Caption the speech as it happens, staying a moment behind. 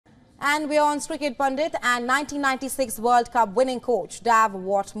And we're on cricket pundit and 1996 World Cup winning coach Dav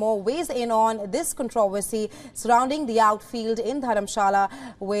Watmore weighs in on this controversy surrounding the outfield in Dharamshala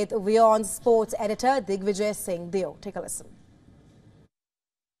with WION's sports editor Digvijay Singh Deo. Take a listen.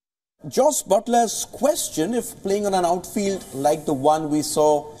 Josh Butler's question if playing on an outfield like the one we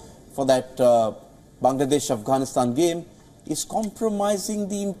saw for that Bangladesh-Afghanistan game is compromising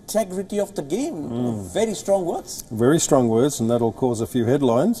the integrity of the game. Very strong words. Very strong words, and that'll cause a few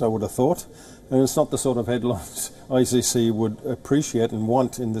headlines, I would have thought. And it's not the sort of headlines ICC would appreciate and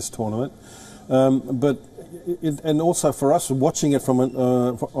want in this tournament. And also for us, watching it from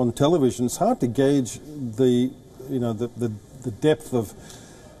on television, it's hard to gauge the depth of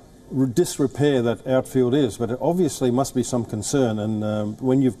disrepair that outfield is, but it obviously must be some concern. And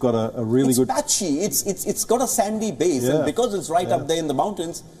when you've got a really good, patchy, it's got a sandy base, and because it's right up there in the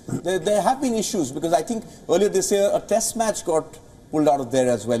mountains, there have been issues. Because I think earlier this year a test match got pulled out of there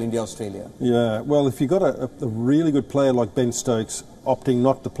as well, India-Australia. Yeah, well, if you've got a really good player like Ben Stokes opting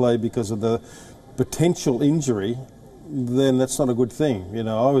not to play because of the potential injury, then that's not a good thing. You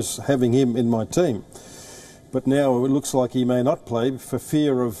know, I was having him in my team. But now it looks like he may not play for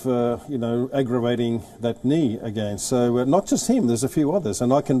fear of, aggravating that knee again. So not just him, there's a few others.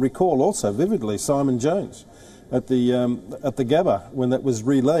 And I can recall also vividly Simon Jones at the Gabba when that was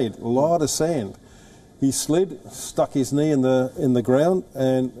relayed. A lot of sand. He slid, stuck his knee in the ground,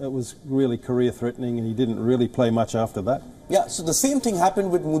 and it was really career-threatening, and he didn't really play much after that. Yeah, so the same thing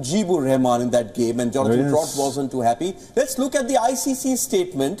happened with Mujibur Rahman in that game, and Jonathan Trott wasn't too happy. Let's look at the ICC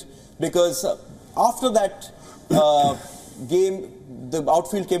statement, because after that game, the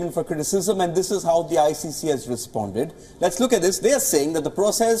outfield came in for criticism, and this is how the ICC has responded. Let's look at this. They are saying that the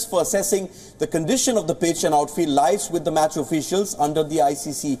process for assessing the condition of the pitch and outfield lies with the match officials under the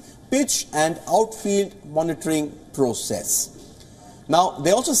ICC pitch and outfield monitoring process. Now,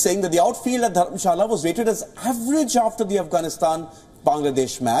 they're also saying that the outfield at Dharamshala was rated as average after the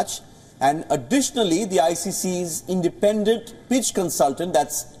Afghanistan-Bangladesh match, and additionally, the ICC's independent pitch consultant,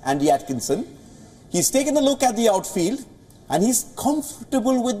 that's Andy Atkinson, he's taken a look at the outfield and he's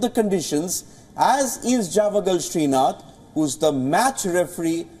comfortable with the conditions, as is Javagal Srinath, who's the match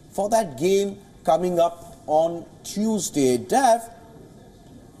referee for that game coming up on Tuesday. Dav,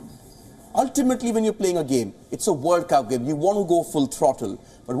 ultimately when you're playing a game, it's a World Cup game, you want to go full throttle.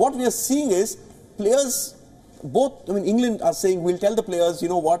 But what we are seeing is players, England are saying, we'll tell the players, you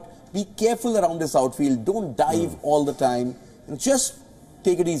know what, be careful around this outfield, don't dive all the time, just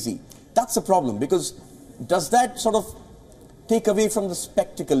take it easy. That's a problem, because does that sort of take away from the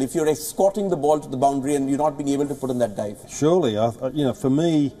spectacle if you're escorting the ball to the boundary and you're not being able to put in that dive? Surely, for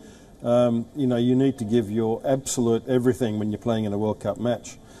me, you need to give your absolute everything when you're playing in a World Cup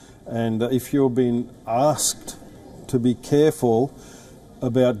match. And if you're being asked to be careful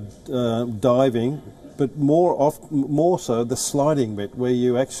about diving, but more so the sliding bit, where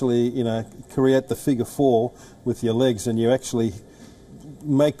you actually, create the figure four with your legs and you actually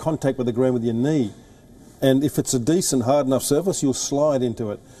make contact with the ground with your knee, and if it's a decent hard enough surface you'll slide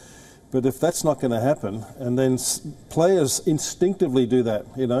into it. But if that's not going to happen, and then players instinctively do that,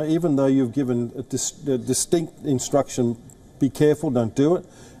 even though you've given a distinct instruction, be careful, don't do it,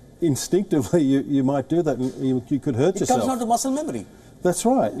 instinctively you might do that, and you could hurt yourself. It comes down to muscle memory. That's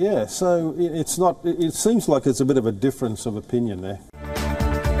right, yeah. So it seems like there's a bit of a difference of opinion there.